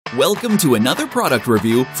Welcome to another product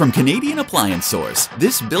review from Canadian Appliance Source.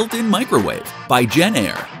 This built-in microwave by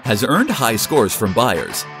Jenn-Air has earned high scores from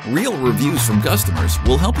buyers. Real reviews from customers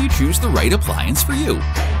will help you choose the right appliance for you.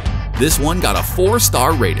 This one got a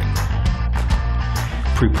 4-star rating.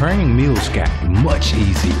 Preparing meals got much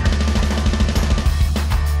easier.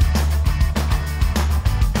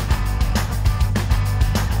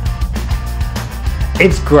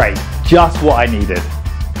 It's great, just what I needed.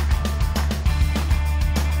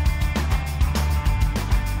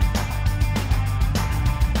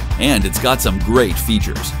 And it's got some great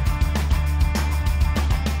features.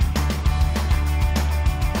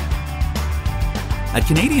 At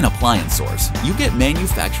Canadian Appliance Source, you get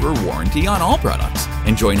manufacturer warranty on all products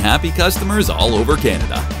and join happy customers all over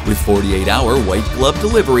Canada with 48-hour white glove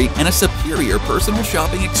delivery and a superior personal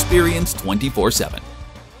shopping experience 24/7.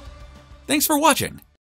 Thanks for watching.